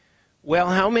Well,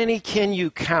 how many can you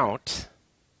count?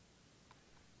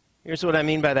 Here's what I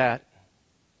mean by that.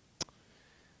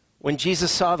 When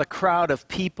Jesus saw the crowd of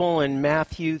people in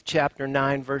Matthew chapter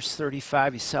 9, verse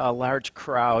 35, he saw a large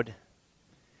crowd.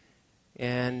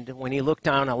 And when he looked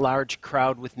down a large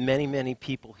crowd with many, many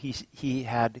people, he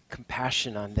had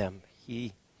compassion on them.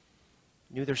 He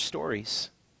knew their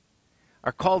stories.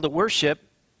 Our call to worship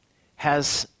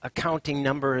has a counting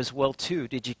number as well, too.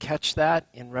 Did you catch that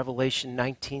in Revelation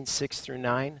 19, 6 through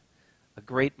 9? A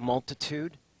great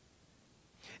multitude.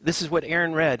 This is what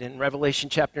Aaron read in Revelation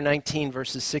chapter 19,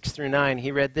 verses 6 through 9.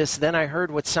 He read this, "Then I heard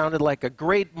what sounded like a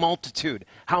great multitude."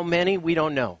 How many? We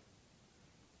don't know.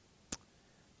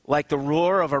 "Like the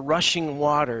roar of a rushing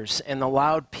waters and the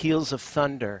loud peals of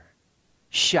thunder,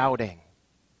 shouting."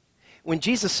 When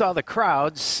Jesus saw the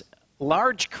crowds,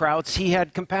 large crowds, he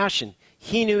had compassion.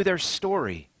 He knew their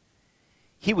story.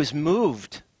 He was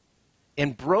moved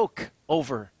and broke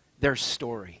over their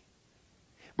story.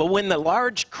 But when the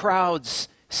large crowds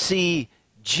see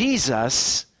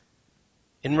Jesus,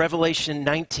 in Revelation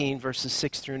 19, verses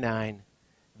 6 through 9,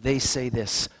 they say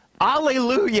this,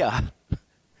 "Alleluia!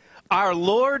 Our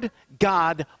Lord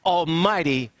God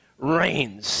Almighty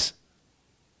reigns."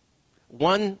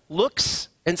 One looks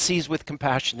and sees with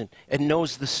compassion and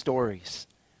knows the stories.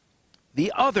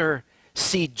 The other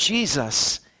see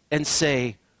Jesus and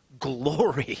say,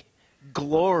 "Glory,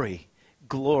 glory,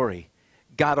 glory.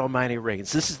 God Almighty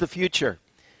reigns." This is the future.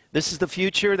 This is the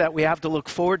future that we have to look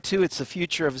forward to. It's the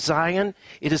future of Zion.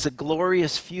 It is a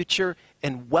glorious future.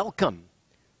 And welcome,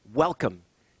 welcome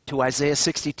to Isaiah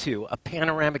 62, a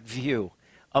panoramic view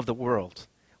of the world,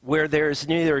 where there's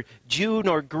neither Jew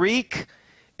nor Greek,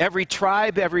 every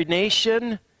tribe, every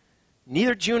nation,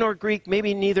 neither Jew nor Greek,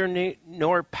 maybe neither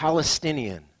nor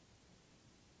Palestinian.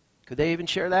 Could they even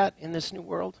share that in this new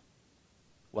world?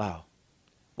 Wow.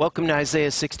 Welcome to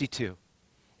Isaiah 62.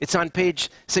 It's on page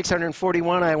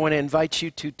 641. I want to invite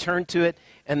you to turn to it.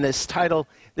 And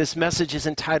this message is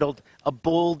entitled, "A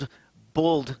Bold,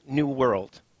 Bold New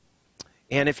World."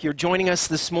 And if you're joining us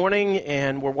this morning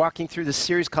and we're walking through this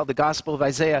series called The Gospel of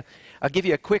Isaiah, I'll give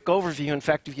you a quick overview. In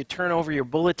fact, if you turn over your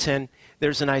bulletin,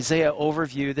 there's an Isaiah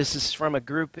overview. This is from a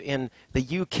group in the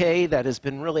UK that has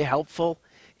been really helpful.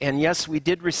 And yes, we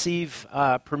did receive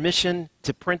permission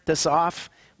to print this off.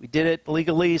 We did it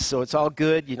legally, so it's all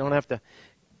good. You don't have to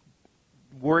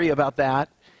worry about that.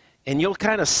 And you'll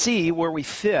kind of see where we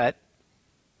fit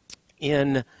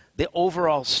in the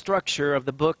overall structure of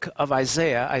the book of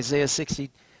Isaiah. Isaiah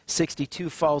 62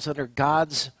 falls under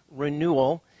God's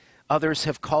renewal. Others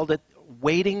have called it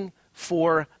waiting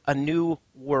for a new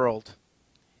world.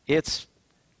 It's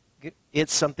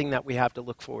something that we have to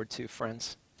look forward to,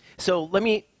 friends. So let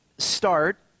me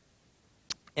start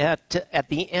at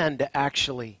the end,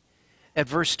 actually, at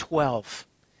verse 12.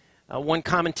 One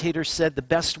commentator said the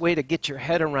best way to get your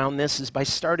head around this is by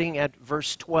starting at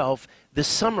verse 12, the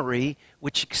summary,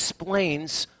 which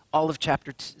explains all of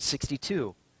chapter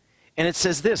 62. And it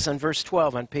says this on verse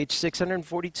 12, on page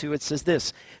 642, it says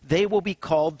this, "They will be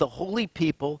called the holy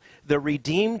people, the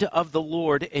redeemed of the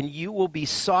Lord, and you will be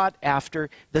sought after,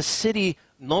 the city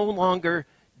no longer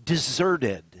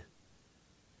deserted."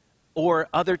 Or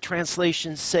other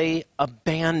translations say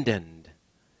abandoned.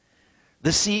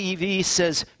 The CEV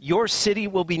says, "Your city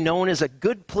will be known as a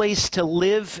good place to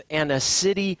live and a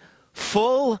city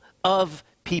full of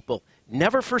people,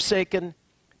 never forsaken,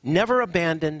 never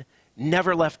abandoned,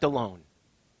 never left alone."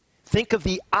 Think of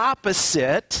the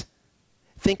opposite.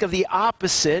 Think of the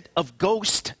opposite of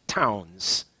ghost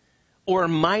towns or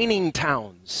mining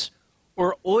towns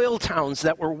or oil towns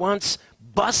that were once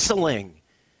bustling.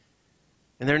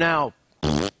 And they're now,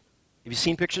 have you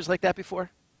seen pictures like that before?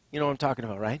 You know what I'm talking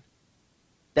about, right?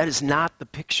 That is not the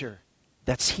picture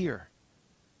that's here.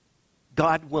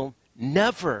 God will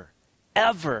never,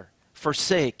 ever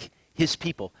forsake his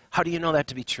people. How do you know that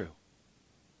to be true?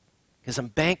 Because I'm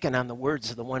banking on the words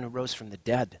of the one who rose from the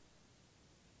dead.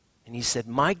 And he said,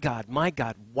 my God,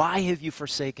 why have you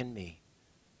forsaken me?"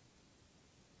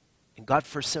 And God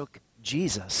forsook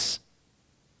Jesus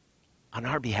on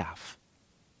our behalf.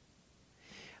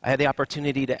 I had the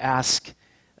opportunity to ask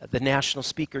the national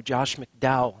speaker, Josh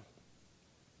McDowell,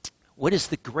 what is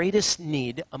the greatest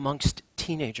need amongst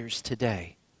teenagers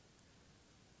today?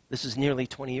 This is nearly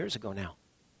 20 years ago now.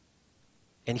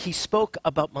 And he spoke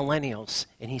about millennials,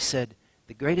 and he said,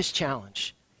 the greatest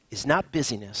challenge is not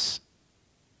busyness.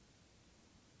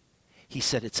 He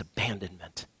said it's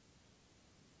abandonment.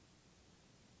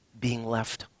 Being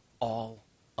left all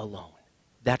alone.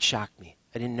 That shocked me.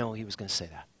 I didn't know he was going to say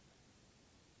that.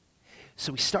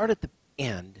 So we start at the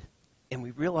end And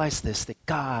we realize this, that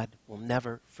God will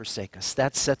never forsake us.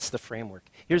 That sets the framework.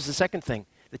 Here's the second thing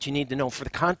that you need to know for the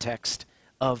context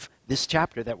of this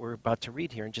chapter that we're about to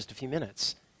read here in just a few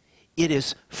minutes. It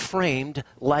is framed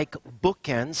like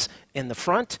bookends in the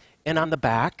front and on the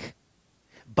back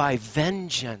by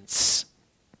vengeance.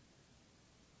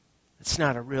 It's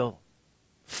not a real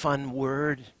fun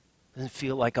word. Doesn't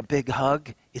feel like a big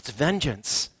hug. It's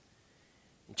vengeance.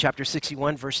 In chapter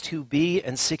 61, verse 2b,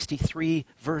 and 63,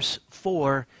 verse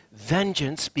 4,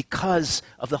 vengeance, because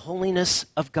of the holiness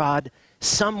of God,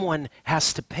 someone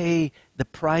has to pay the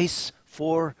price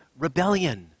for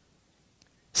rebellion.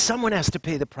 Someone has to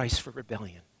pay the price for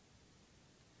rebellion.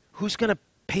 Who's going to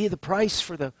pay the price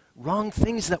for the wrong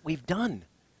things that we've done?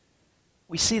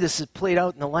 We see this is played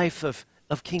out in the life of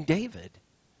King David.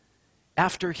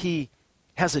 After he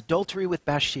has adultery with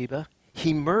Bathsheba,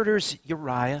 he murders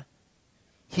Uriah,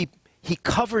 he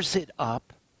covers it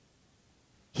up,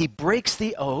 he breaks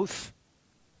the oath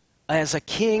as a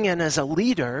king and as a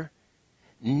leader.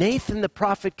 Nathan the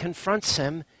prophet confronts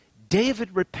him,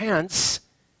 David repents,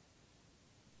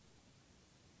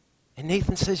 and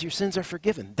Nathan says, your sins are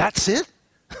forgiven. That's it?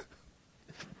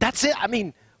 That's it? I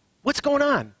mean, what's going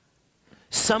on?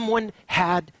 Someone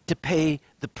had to pay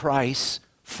the price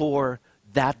for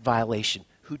that violation.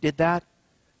 Who did that?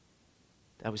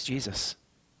 That was Jesus.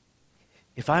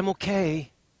 If I'm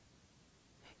okay,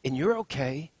 and you're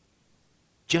okay,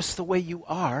 just the way you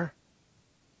are,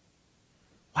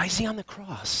 why is he on the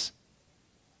cross?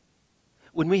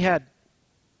 When we had,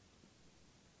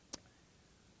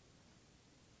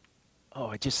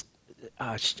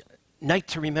 Night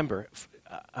to Remember,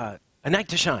 A Night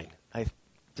to Shine. I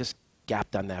just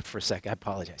gapped on that for a sec. I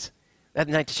apologize. That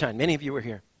Night to Shine, many of you were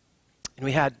here. And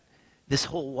we had, this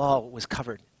whole wall was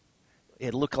covered.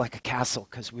 It looked like a castle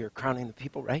because we were crowning the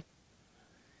people, right?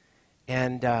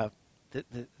 And the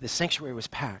sanctuary was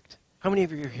packed. How many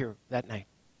of you were here that night?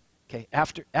 Okay,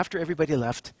 after everybody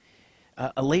left,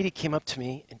 a lady came up to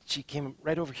me, and she came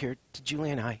right over here to Julie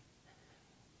and I.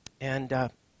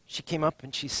 And she came up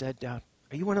and she said, are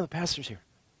you one of the pastors here?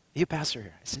 Are you a pastor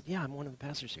here? I said, yeah, I'm one of the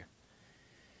pastors here.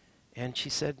 And she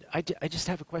said, I just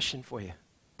have a question for you.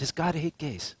 Does God hate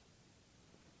gays?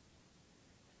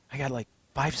 I got like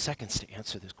 5 seconds to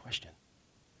answer this question.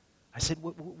 I said,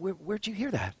 where'd you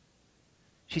hear that?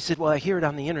 She said, well, I hear it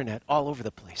on the internet all over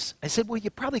the place. I said, well, you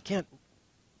probably can't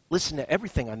listen to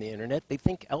everything on the internet. They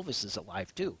think Elvis is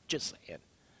alive too, just saying.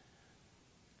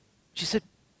 She said,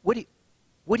 what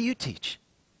do you teach?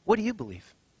 What do you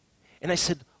believe? And I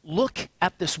said, look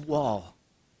at this wall.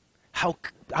 How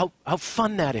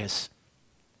fun that is.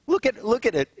 Look at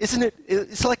it. Isn't it?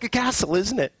 It's like a castle,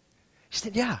 isn't it? She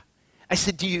said, yeah. I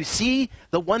said, do you see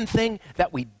the one thing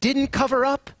that we didn't cover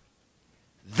up?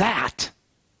 That's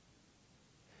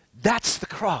the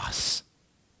cross.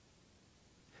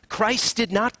 Christ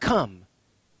did not come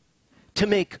to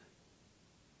make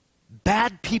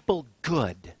bad people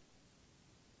good.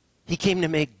 He came to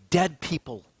make dead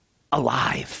people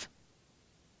alive.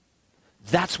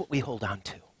 That's what we hold on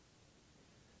to.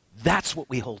 That's what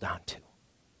we hold on to.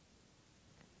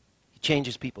 He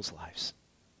changes people's lives.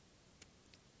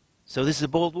 So this is a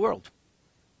bold world.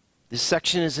 This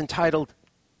section is entitled,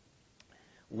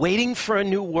 Waiting for a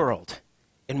New World,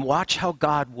 and watch how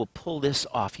God will pull this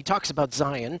off. He talks about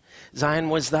Zion. Zion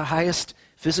was the highest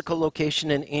physical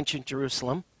location in ancient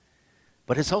Jerusalem,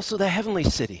 but it's also the heavenly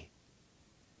city.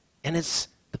 And it's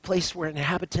the place where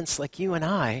inhabitants like you and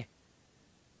I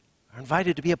are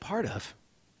invited to be a part of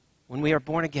when we are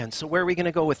born again. So where are we going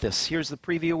to go with this? Here's the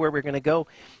preview where we're going to go.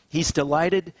 He's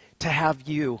delighted to have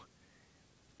you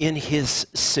in his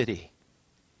city.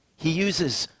 He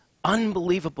uses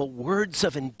unbelievable words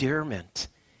of endearment.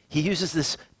 He uses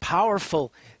this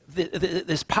powerful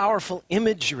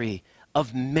imagery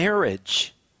of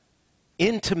marriage,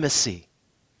 intimacy.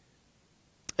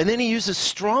 And then he uses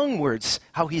strong words,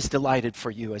 how he's delighted for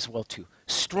you as well too.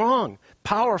 Strong,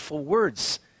 powerful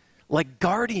words like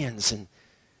guardians and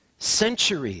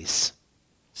centuries,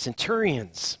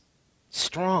 centurions,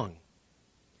 strong.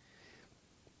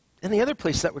 And the other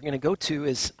place that we're going to go to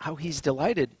is how he's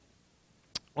delighted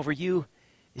over you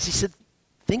is he said,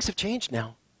 things have changed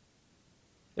now.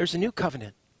 There's a new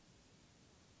covenant.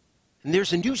 And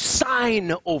there's a new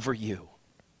sign over you.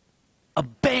 A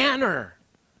banner.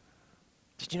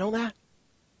 Did you know that?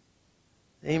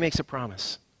 And he makes a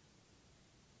promise.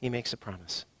 He makes a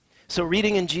promise. So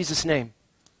reading in Jesus' name,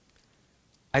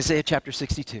 Isaiah chapter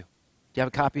 62. Do you have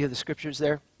a copy of the scriptures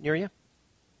there near you?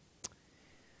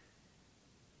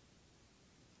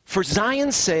 For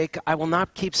Zion's sake, I will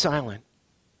not keep silent.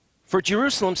 For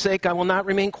Jerusalem's sake, I will not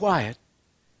remain quiet.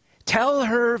 Tell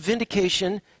her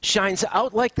vindication shines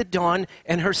out like the dawn,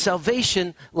 and her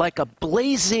salvation like a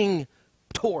blazing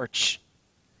torch.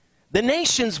 The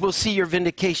nations will see your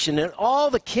vindication, and all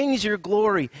the kings your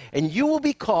glory, and you will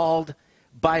be called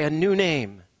by a new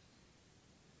name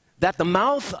that the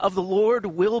mouth of the Lord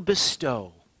will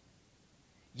bestow.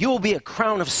 You will be a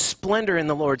crown of splendor in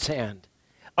the Lord's hand,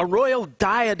 a royal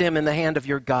diadem in the hand of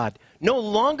your God. No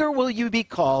longer will you be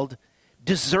called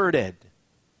deserted,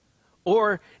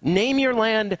 or name your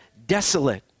land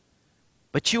desolate,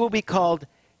 but you will be called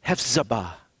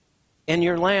Hephzibah, and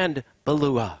your land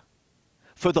Beulah.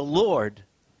 For the Lord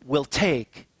will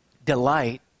take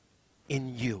delight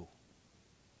in you.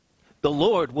 The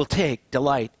Lord will take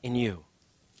delight in you,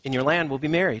 and your land will be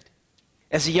married.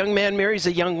 As a young man marries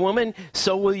a young woman,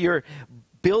 so will your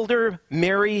builder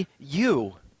marry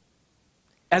you.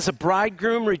 As a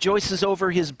bridegroom rejoices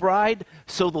over his bride,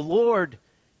 so the Lord,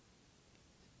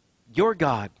 your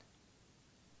God,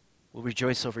 will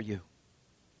rejoice over you.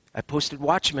 I posted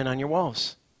watchmen on your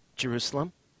walls,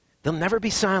 Jerusalem. They'll never be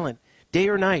silent, day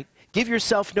or night. Give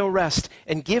yourself no rest,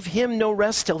 and give him no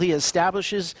rest till he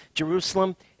establishes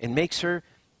Jerusalem and makes her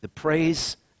the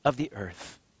praise of the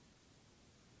earth.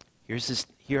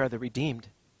 Here are the redeemed.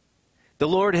 The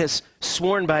Lord has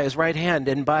sworn by his right hand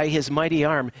and by his mighty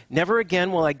arm, never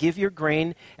again will I give your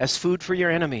grain as food for your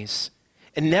enemies,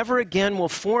 and never again will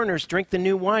foreigners drink the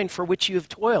new wine for which you have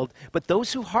toiled, but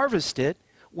those who harvest it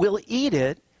will eat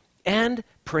it and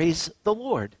praise the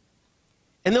Lord.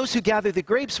 And those who gather the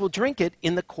grapes will drink it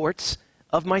in the courts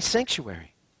of my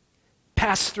sanctuary.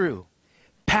 Pass through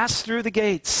the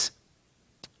gates.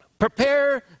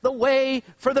 Prepare the way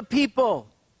for the people.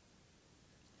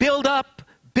 Build up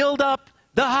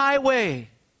the highway.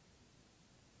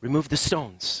 Remove the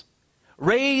stones.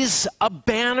 Raise a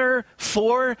banner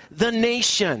for the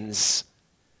nations.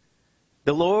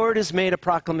 The Lord has made a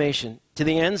proclamation to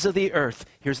the ends of the earth.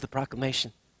 Here's the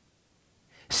proclamation.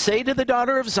 Say to the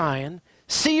daughter of Zion,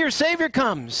 see, your Savior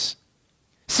comes.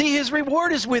 See, his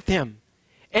reward is with him,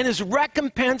 and his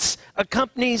recompense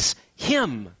accompanies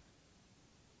him.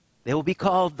 They will be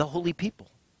called the holy people,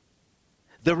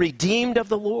 the redeemed of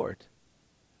the Lord.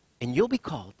 And you'll be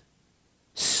called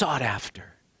sought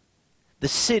after, the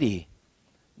city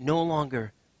no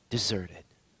longer deserted.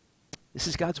 This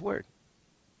is God's word.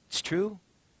 It's true.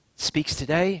 It speaks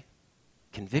today,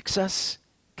 convicts us,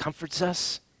 comforts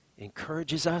us,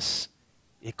 encourages us,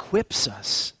 equips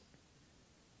us,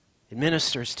 it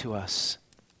ministers to us.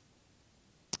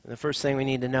 And the first thing we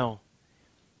need to know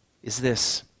is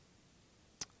this: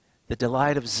 the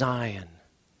delight of Zion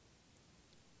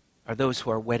are those who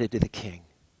are wedded to the King.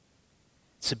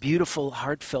 It's a beautiful,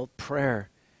 heartfelt prayer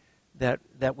that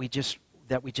we just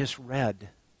read.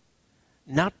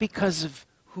 Not because of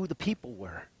who the people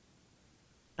were.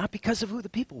 Not because of who the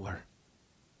people were.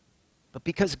 But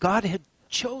because God had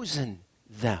chosen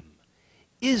them.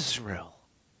 Israel.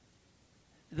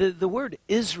 The word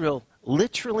Israel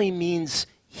literally means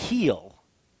heel.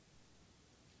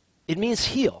 It means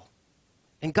heel.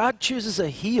 And God chooses a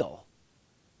heel.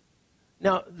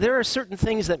 Now, there are certain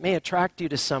things that may attract you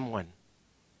to someone.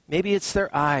 Maybe it's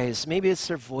their eyes. Maybe it's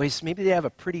their voice. Maybe they have a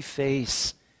pretty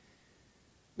face.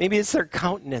 Maybe it's their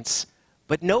countenance.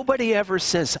 But nobody ever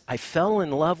says, I fell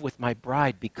in love with my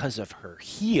bride because of her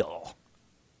heel.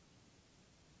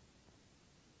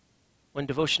 One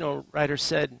devotional writer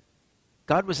said,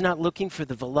 God was not looking for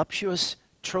the voluptuous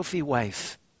trophy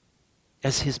wife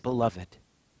as his beloved.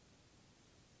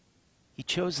 He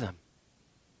chose them.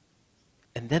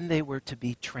 And then they were to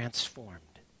be transformed.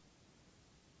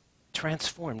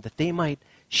 Transformed, that they might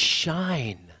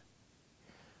shine,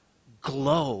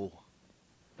 glow.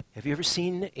 Have you ever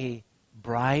seen a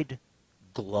bride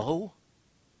glow?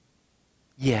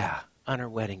 Yeah, on her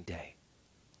wedding day.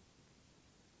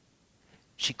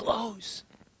 She glows.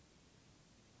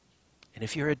 And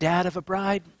if you're a dad of a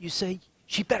bride, you say,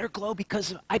 she better glow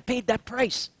because I paid that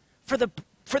price for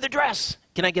the dress.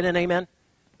 Can I get an amen?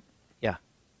 Yeah.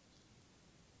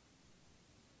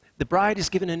 The bride is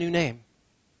given a new name.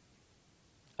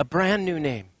 A brand new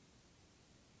name.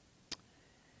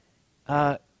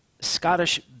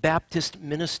 Scottish Baptist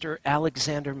minister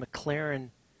Alexander MacLaren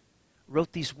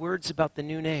wrote these words about the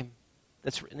new name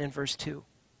that's written in verse 2.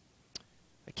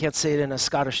 I can't say it in a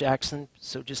Scottish accent,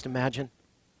 so just imagine.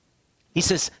 He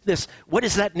says this: what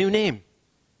is that new name?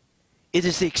 It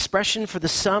is the expression for the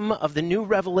sum of the new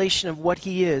revelation of what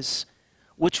he is,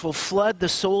 which will flood the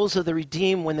souls of the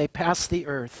redeemed when they pass the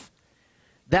earth.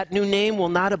 That new name will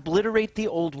not obliterate the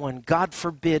old one. God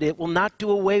forbid. It will not do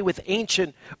away with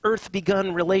ancient,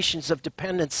 earth-begun relations of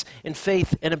dependence and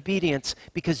faith and obedience,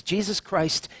 because Jesus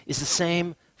Christ is the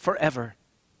same forever.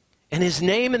 And his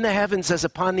name in the heavens as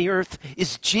upon the earth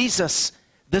is Jesus,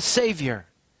 the Savior.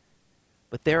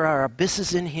 But there are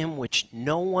abysses in him which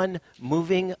no one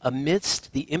moving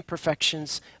amidst the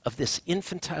imperfections of this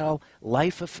infantile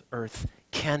life of earth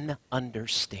can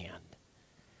understand.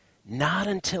 Not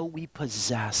until we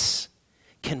possess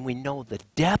can we know the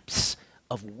depths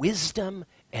of wisdom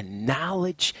and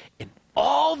knowledge and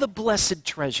all the blessed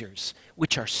treasures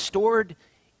which are stored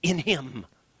in him.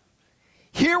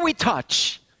 Here we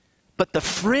touch but the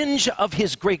fringe of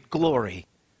his great glory.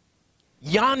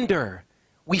 Yonder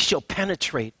we shall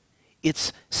penetrate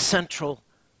its central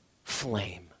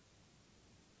flame.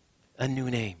 A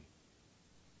new name.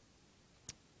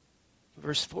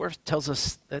 Verse 4 tells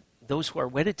us that those who are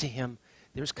wedded to him,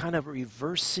 there's kind of a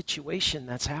reverse situation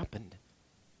that's happened.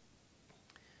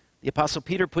 The Apostle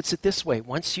Peter puts it this way: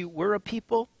 once you were a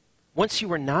people, once you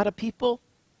were not a people,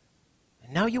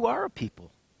 and now you are a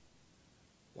people.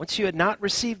 Once you had not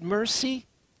received mercy,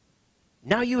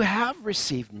 now you have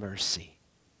received mercy.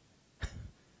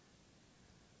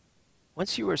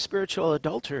 Once you were spiritual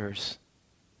adulterers,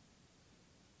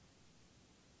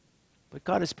 but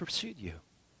God has pursued you.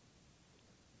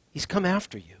 He's come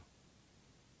after you.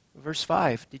 Verse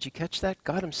 5, did you catch that?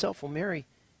 God himself will marry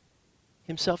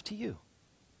himself to you.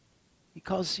 He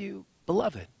calls you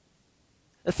beloved.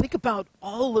 Now think about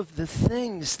all of the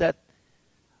things that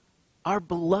our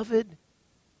beloved,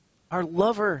 our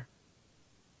lover,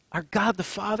 our God the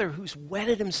Father who's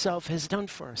wedded himself has done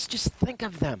for us. Just think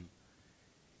of them.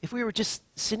 If we were just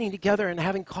sitting together and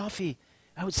having coffee,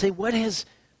 I would say, what has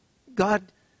God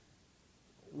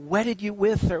wedded you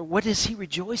with, or what does he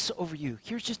rejoice over you?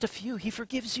 Here's just a few. He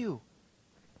forgives you.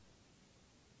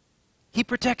 He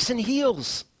protects and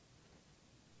heals.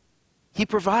 He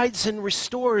provides and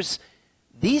restores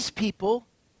these people,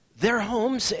 their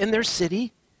homes and their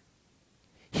city.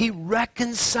 He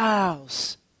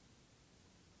reconciles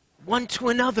one to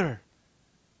another.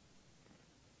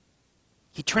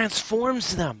 He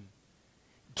transforms them,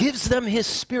 gives them his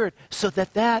Spirit so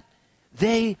that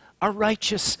they are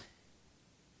righteous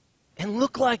and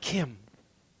look like him.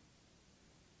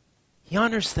 He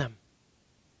honors them.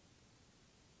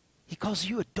 He calls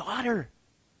you a daughter.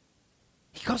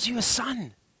 He calls you a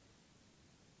son.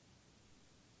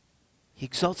 He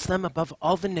exalts them above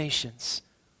all the nations.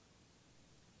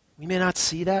 We may not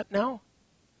see that now,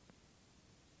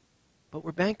 but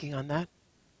we're banking on that,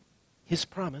 his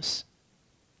promise.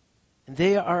 And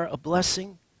they are a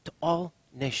blessing to all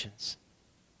nations.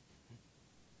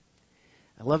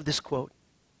 I love this quote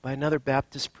by another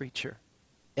Baptist preacher,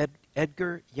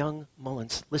 Edgar Young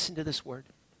Mullins. Listen to this word.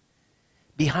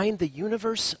 Behind the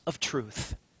universe of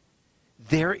truth,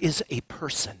 there is a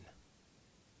person.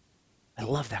 I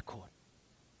love that quote.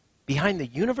 Behind the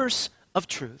universe of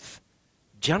truth,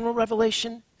 general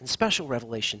revelation and special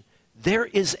revelation, there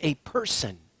is a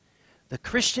person. The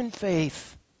Christian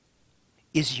faith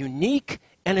is unique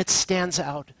and it stands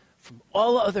out from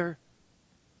all other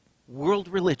world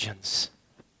religions.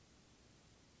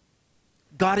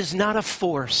 God is not a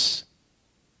force.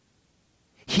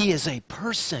 He is a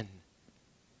person.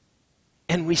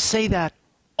 And we say that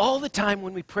all the time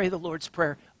when we pray the Lord's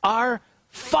Prayer. Our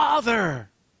Father.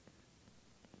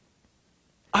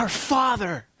 Our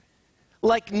Father.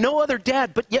 Like no other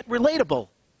dad, but yet relatable,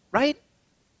 right?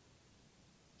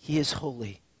 He is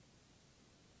holy.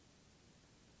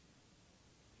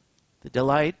 The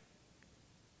delight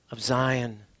of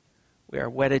Zion, we are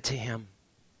wedded to him.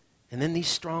 And then these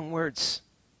strong words,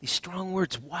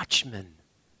 watchman.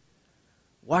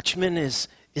 Watchman is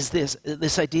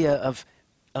this idea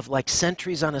of like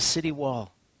sentries on a city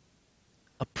wall,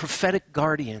 of prophetic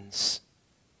guardians,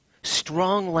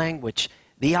 strong language,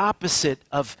 the opposite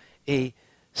of a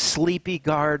sleepy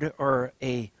guard or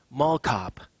a mall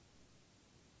cop.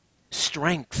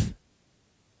 Strength.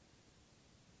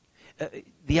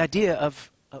 The idea of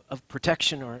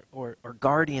protection or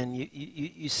guardian,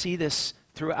 you see this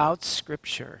throughout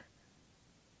Scripture.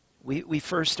 We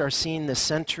first are seeing the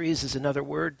sentries is another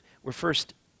word. We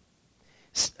first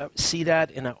see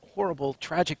that in a horrible,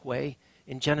 tragic way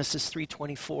in Genesis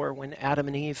 3:24 when Adam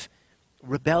and Eve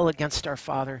rebel against our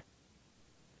Father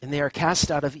and they are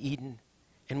cast out of Eden.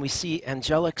 And we see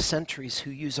angelic sentries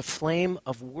who use a flame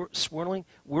of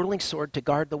whirling sword to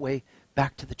guard the way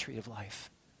back to the tree of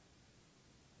life.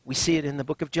 We see it in the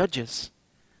book of Judges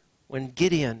when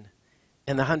Gideon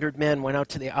and the 100 men went out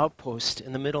to the outpost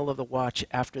in the middle of the watch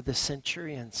after the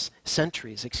sentries,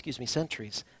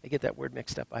 I get that word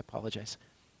mixed up, I apologize,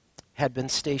 had been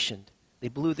stationed. They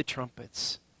blew the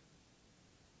trumpets.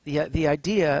 The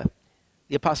idea,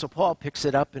 the Apostle Paul picks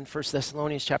it up in 1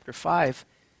 Thessalonians chapter 5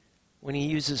 when he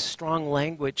uses strong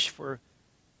language for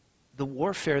the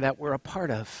warfare that we're a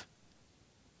part of.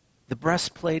 The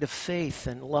breastplate of faith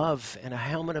and love and a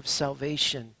helmet of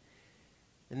salvation.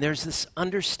 And there's this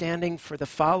understanding for the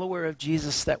follower of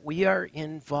Jesus that we are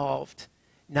involved,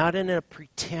 not in a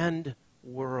pretend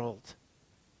world,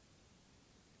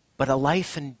 but a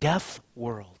life and death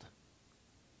world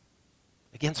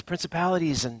against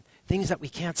principalities and things that we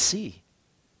can't see.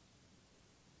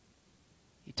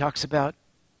 He talks about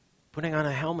putting on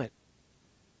a helmet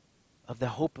of the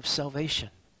hope of salvation.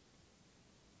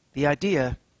 The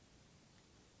idea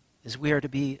is we are to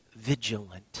be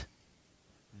vigilant.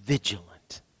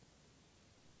 Vigilant.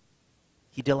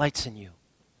 He delights in you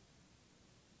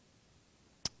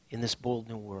in this bold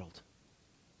new world.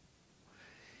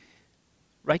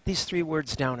 Write these 3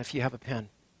 words down if you have a pen.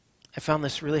 I found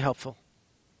this really helpful.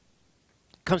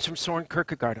 It comes from Soren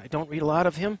Kierkegaard. I don't read a lot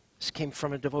of him. This came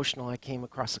from a devotional I came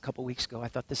across a couple weeks ago. I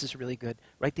thought this is really good.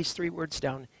 Write these 3 words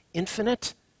down.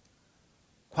 Infinite,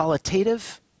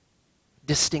 qualitative,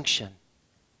 distinction.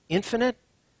 Infinite,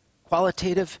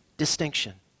 qualitative,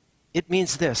 distinction. It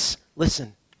means this.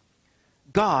 Listen.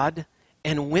 God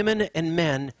and women and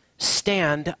men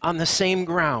stand on the same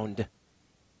ground.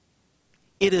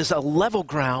 It is a level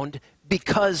ground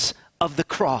because of the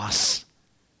cross.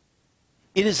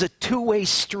 It is a two-way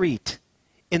street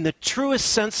in the truest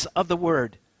sense of the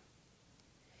word.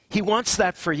 He wants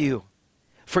that for you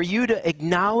to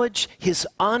acknowledge his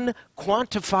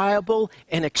unquantifiable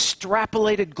and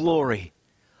extrapolated glory.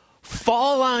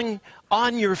 Falling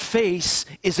on your face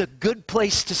is a good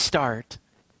place to start.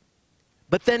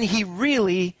 But then he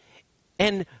really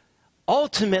and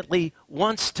ultimately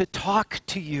wants to talk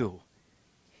to you.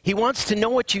 He wants to know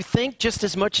what you think just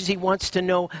as much as he wants to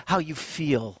know how you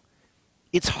feel.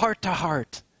 It's heart to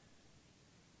heart.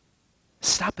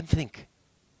 Stop and think.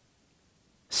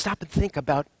 Stop and think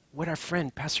about what our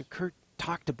friend, Pastor Kurt,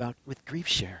 talked about with Grief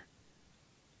Share.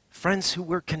 Friends who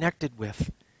we're connected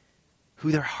with,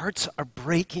 who their hearts are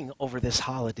breaking over this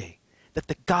holiday. That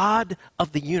the God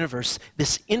of the universe,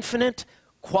 this infinite,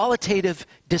 qualitative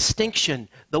distinction,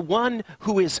 the one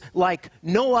who is like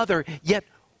no other, yet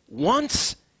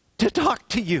wants to talk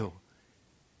to you.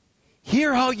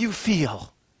 Hear how you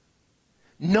feel.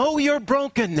 Know your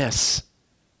brokenness.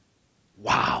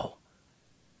 Wow.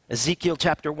 Ezekiel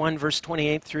chapter 1, verse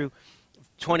 28 through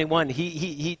 21,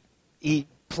 he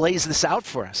plays this out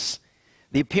for us.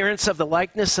 The appearance of the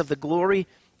likeness of the glory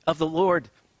of the Lord.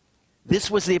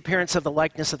 This was the appearance of the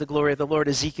likeness of the glory of the Lord.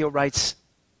 Ezekiel writes,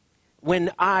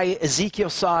 when I, Ezekiel,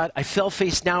 saw it, I fell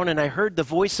face down and I heard the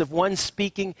voice of one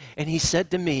speaking, and he said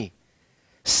to me,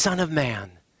 Son of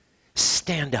man,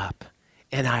 stand up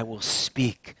and I will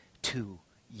speak to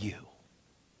you.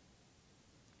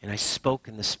 And I spoke,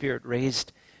 and the Spirit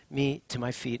raised me to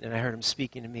my feet, and I heard him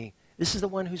speaking to me. This is the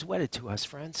one who's wedded to us,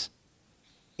 friends.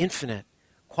 Infinite,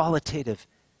 qualitative,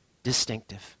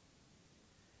 distinctive.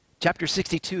 Chapter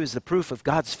 62 is the proof of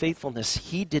God's faithfulness.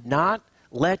 He did not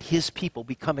let his people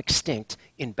become extinct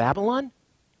in Babylon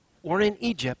or in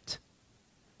Egypt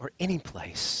or any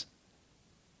place.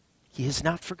 He has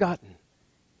not forgotten.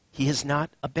 He has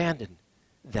not abandoned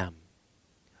them.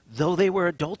 Though they were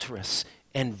adulterous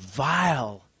and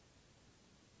vile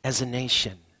as a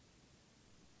nation.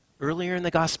 Earlier in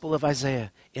the Gospel of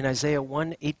Isaiah, in Isaiah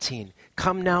 1:18,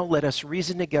 come now, let us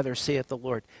reason together, saith the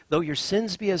Lord. Though your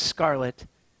sins be as scarlet,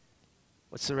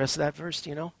 what's the rest of that verse, do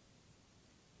you know?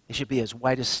 They should be as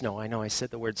white as snow. I know I said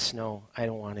the word snow. I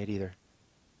don't want it either.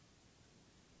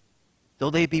 Though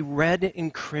they be red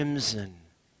and crimson,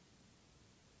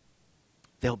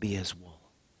 they'll be as wool.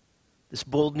 This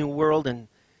bold new world in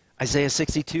Isaiah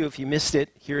 62, if you missed it,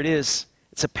 here it is.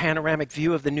 It's a panoramic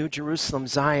view of the New Jerusalem,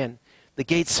 Zion. The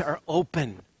gates are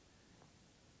open.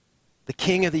 The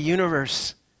King of the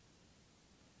universe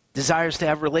desires to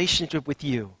have a relationship with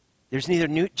you. There's neither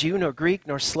Jew nor Greek,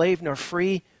 nor slave nor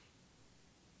free.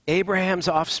 Abraham's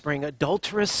offspring,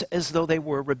 adulterous as though they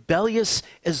were, rebellious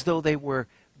as though they were,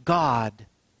 God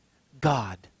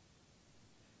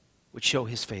would show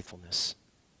his faithfulness.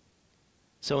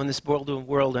 So in this world,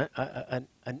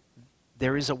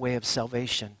 there is a way of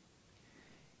salvation.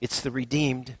 It's the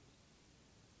redeemed.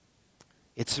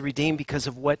 It's the redeemed because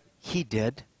of what he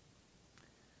did.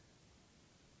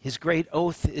 His great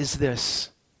oath is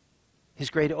this. His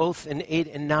great oath in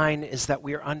 8 and 9 is that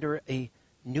we are under a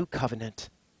new covenant.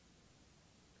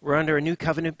 We're under a new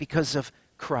covenant because of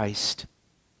Christ.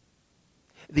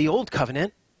 The old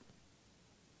covenant,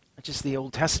 not just the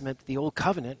Old Testament, the old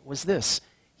covenant was this.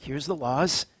 Here's the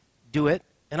laws, do it,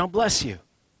 and I'll bless you.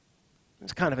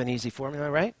 It's kind of an easy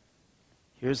formula, right?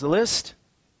 Here's the list,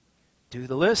 do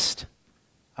the list,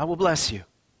 I will bless you.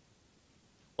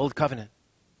 Old covenant.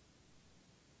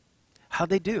 How'd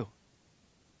they do?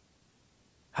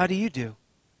 How do you do?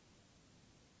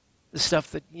 The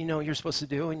stuff that you know you're supposed to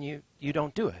do and you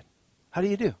don't do it. How do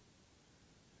you do?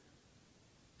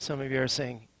 Some of you are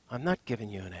saying, I'm not giving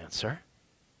you an answer.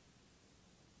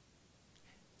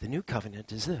 The new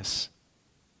covenant is this.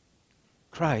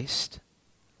 Christ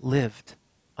lived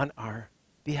on our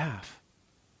behalf.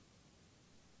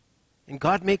 And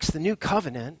God makes the new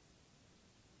covenant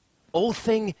old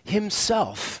thing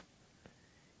himself.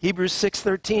 Hebrews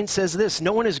 6:13 says this,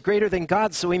 no one is greater than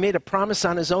God, so he made a promise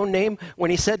on his own name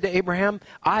when he said to Abraham,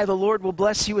 I, the Lord, will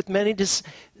bless you with many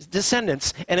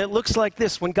descendants. And it looks like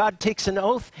this, when God takes an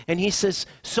oath and he says,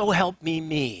 so help me,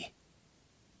 me.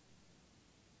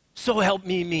 So help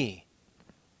me, me.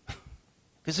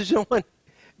 Because there's no one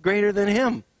greater than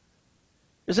him.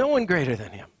 There's no one greater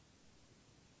than him.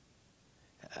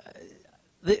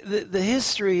 The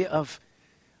history of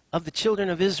the children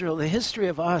of Israel, the history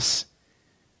of us,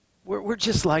 we're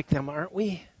just like them, aren't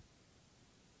we?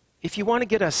 If you want to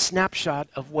get a snapshot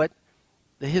of what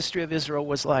the history of Israel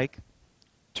was like,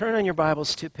 turn on your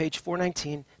Bibles to page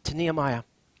 419 to Nehemiah.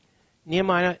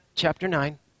 Nehemiah chapter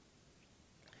 9.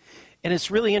 And it's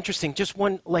really interesting. Just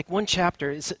one chapter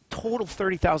is a total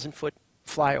 30,000-foot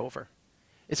flyover.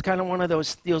 It's kind of one of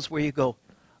those deals where you go,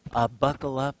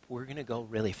 buckle up, we're going to go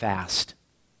really fast.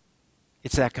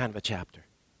 It's that kind of a chapter.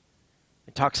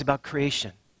 It talks about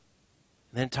creation.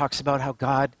 And then it talks about how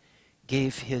God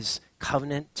gave his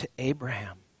covenant to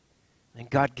Abraham. And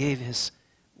God gave his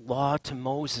law to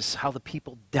Moses, how the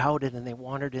people doubted and they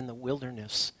wandered in the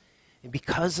wilderness. And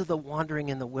because of the wandering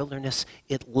in the wilderness,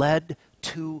 it led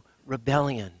to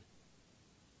rebellion.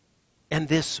 And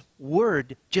this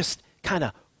word just kind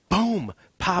of, boom,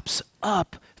 pops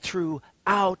up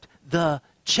throughout the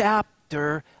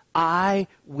chapter. I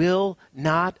will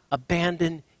not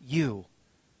abandon you.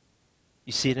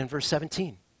 You see it in verse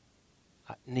 17.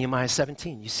 Nehemiah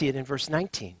 17. You see it in verse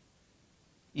 19.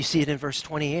 You see it in verse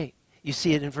 28. You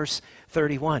see it in verse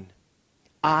 31.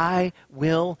 I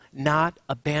will not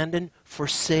abandon,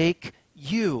 forsake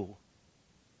you.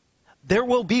 There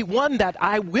will be one that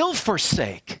I will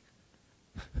forsake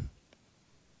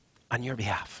on your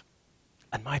behalf,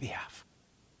 on my behalf.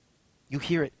 You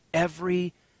hear it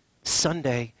every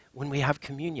Sunday when we have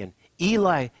communion.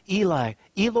 Eli, Eli,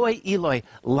 Eloi, Eloi,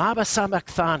 lama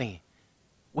sabachthani,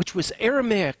 which was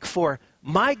Aramaic for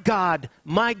my God,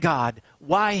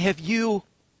 why have you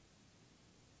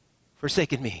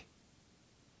forsaken me?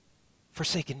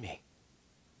 Forsaken me.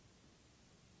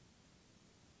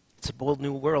 It's a bold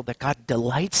new world that God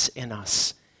delights in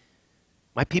us.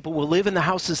 My people will live in the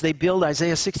houses they build.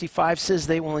 Isaiah 65 says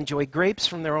they will enjoy grapes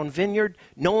from their own vineyard.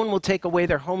 No one will take away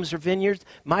their homes or vineyards.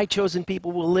 My chosen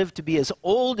people will live to be as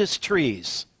old as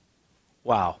trees.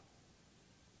 Wow.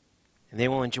 And they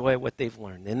will enjoy what they've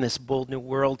learned. In this bold new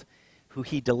world, who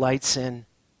he delights in,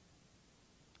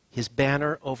 his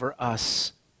banner over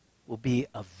us will be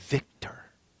a victor.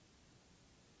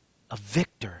 A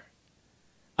victor.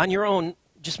 On your own,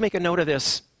 just make a note of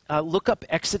this. Look up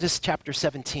Exodus chapter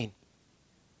 17.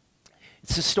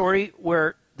 It's a story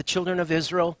where the children of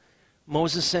Israel,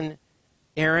 Moses and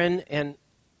Aaron and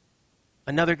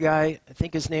another guy, I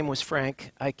think his name was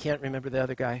Frank. I can't remember the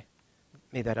other guy.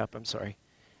 Made that up, I'm sorry.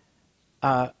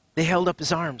 They held up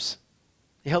his arms.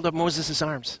 They held up Moses'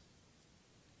 arms.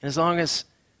 And as long as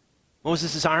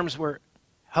Moses' arms were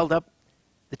held up,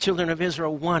 the children of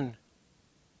Israel won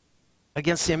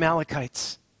against the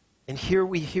Amalekites. And here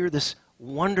we hear this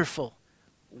wonderful,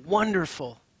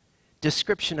 wonderful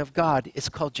description of God. It's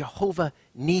called Jehovah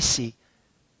Nisi.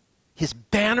 His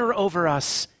banner over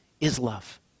us is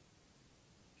love.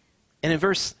 And in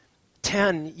verse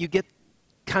 10, you get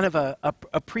kind of a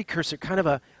precursor, kind of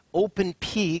an open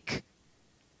peek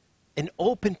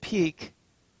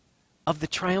of the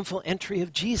triumphal entry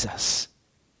of Jesus.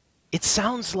 It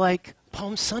sounds like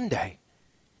Palm Sunday.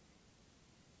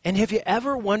 And have you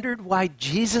ever wondered why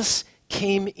Jesus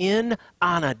came in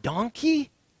on a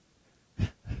donkey?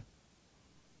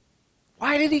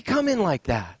 Why did he come in like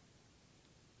that?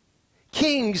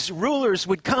 Kings, rulers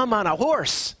would come on a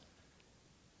horse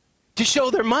to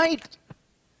show their might,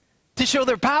 to show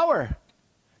their power.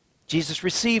 Jesus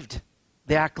received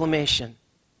the acclamation.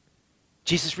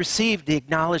 Jesus received the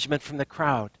acknowledgement from the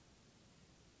crowd.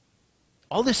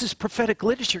 All this is prophetic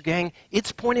literature, gang.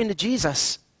 It's pointing to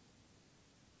Jesus.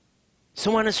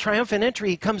 So on his triumphant entry,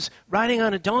 he comes riding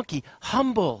on a donkey,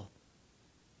 humble.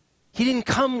 He didn't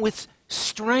come with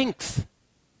strength.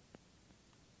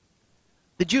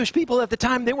 The Jewish people at the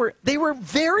time, they were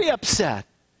very upset.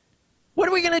 What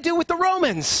are we going to do with the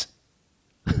Romans?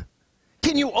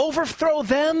 Can you overthrow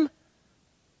them?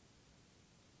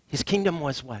 His kingdom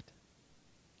was what?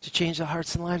 to change the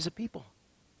hearts and lives of people.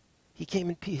 He came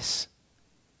in peace.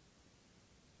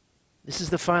 This is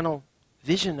the final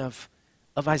vision of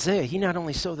Isaiah. He not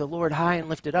only saw the Lord high and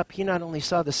lifted up, he not only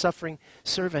saw the suffering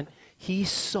servant, he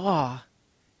saw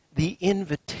the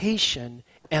invitation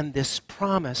and this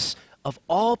promise of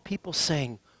all people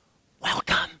saying,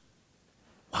 welcome,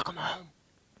 welcome home.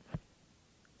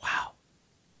 Wow.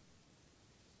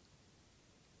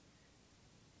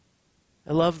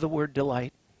 I love the word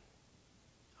delight.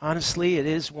 Honestly, it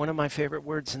is one of my favorite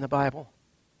words in the Bible.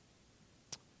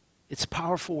 It's a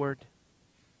powerful word.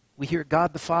 We hear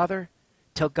God the Father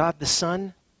tell God the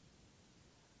Son,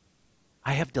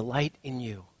 I have delight in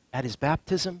you. At his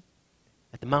baptism,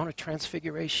 at the Mount of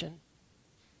Transfiguration,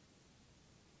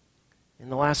 in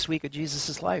the last week of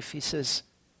Jesus' life, he says,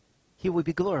 he will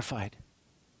be glorified.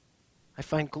 I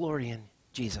find glory in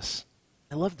Jesus.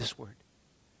 I love this word.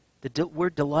 The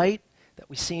word delight that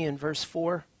we see in verse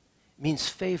 4 means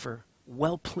favor,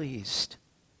 well pleased.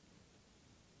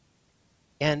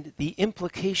 And the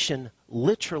implication,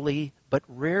 literally but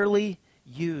rarely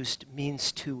used,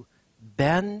 means to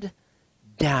bend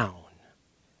down.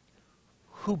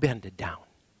 Who bended down?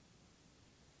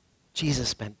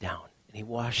 Jesus bent down and he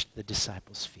washed the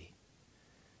disciples' feet.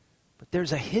 But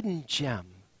there's a hidden gem.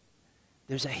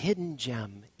 There's a hidden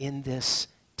gem in this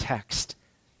text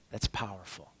that's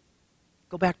powerful.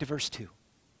 Go back to verse 2. It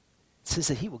says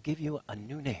that he will give you a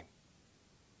new name.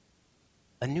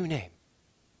 A new name.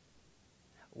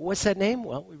 What's that name?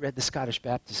 Well, we read the Scottish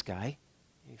Baptist guy,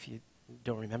 if you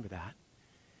don't remember that.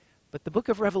 But the book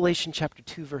of Revelation chapter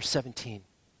 2, verse 17,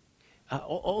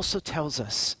 also tells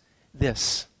us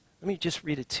this. Let me just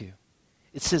read it to you.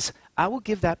 It says, I will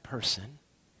give that person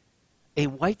a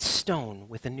white stone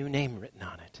with a new name written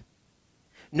on it,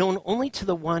 known only to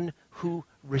the one who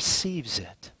receives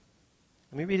it.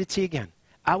 Let me read it to you again.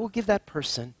 I will give that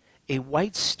person a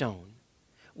white stone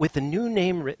with a new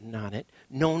name written on it,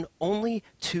 known only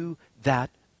to that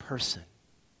person.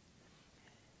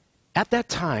 At that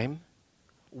time,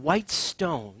 white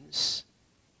stones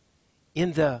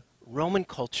in the Roman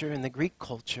culture, in the Greek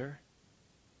culture,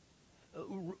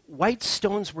 white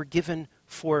stones were given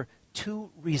for two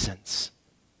reasons.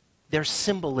 Their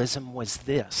symbolism was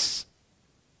this.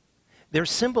 Their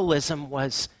symbolism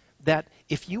was that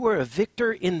if you were a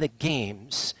victor in the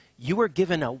games, you were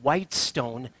given a white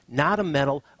stone, not a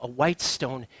medal, a white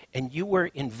stone, and you were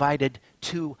invited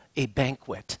to a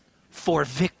banquet for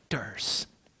victors.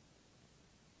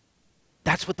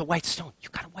 That's what the white stone, you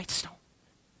got a white stone.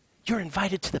 You're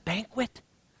invited to the banquet.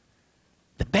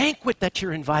 The banquet that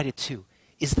you're invited to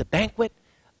is the banquet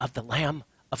of the Lamb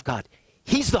of God.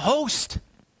 He's the host.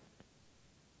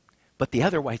 But the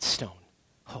other white stone,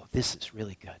 oh, this is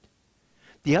really good.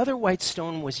 The other white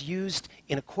stone was used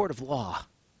in a court of law.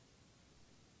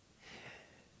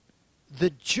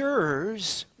 The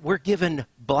jurors were given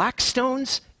black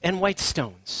stones and white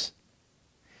stones.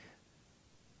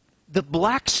 The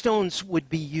black stones would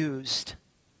be used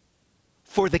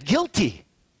for the guilty,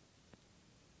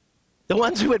 the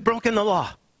ones who had broken the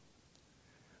law.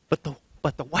 But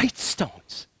the white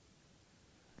stones,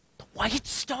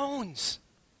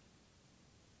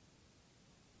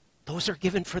 those are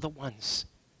given for the ones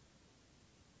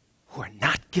who are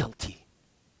not guilty,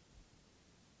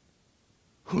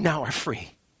 who now are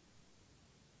free.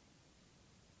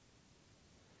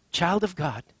 Child of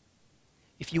God,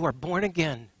 if you are born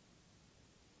again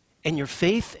and your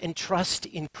faith and trust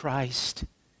in Christ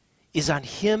is on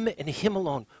him and him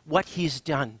alone, what he's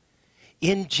done,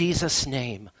 in Jesus'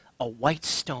 name, a white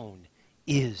stone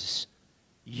is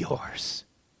yours.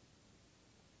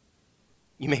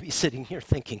 You may be sitting here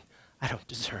thinking, I don't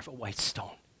deserve a white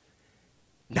stone.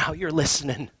 Now you're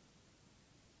listening.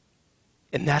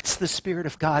 And that's the Spirit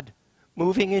of God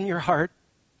moving in your heart,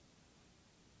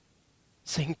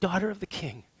 saying, daughter of the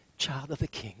King, child of the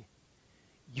King,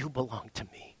 you belong to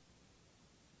me.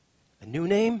 A new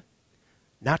name?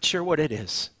 Not sure what it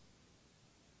is,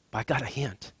 but I got a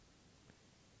hint.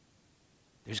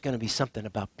 There's going to be something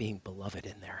about being beloved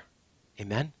in there.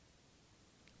 Amen?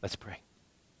 Let's pray.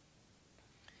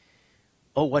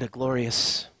 Oh, what a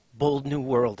glorious, bold new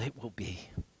world it will be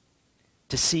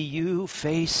to see you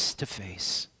face to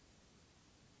face.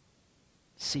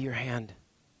 See your hand.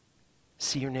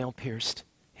 See your nail-pierced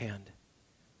hand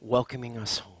welcoming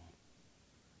us home.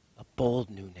 A bold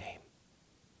new name.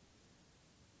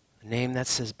 A name that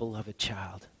says, beloved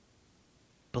child.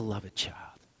 Beloved child.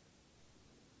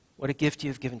 What a gift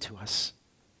you've given to us.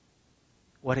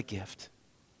 What a gift.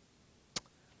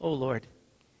 Oh, Lord,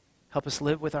 help us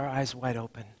live with our eyes wide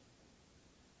open.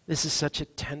 This is such a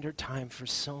tender time for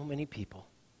so many people.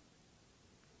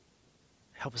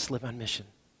 Help us live on mission.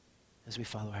 as we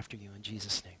follow after you in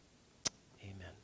Jesus' name.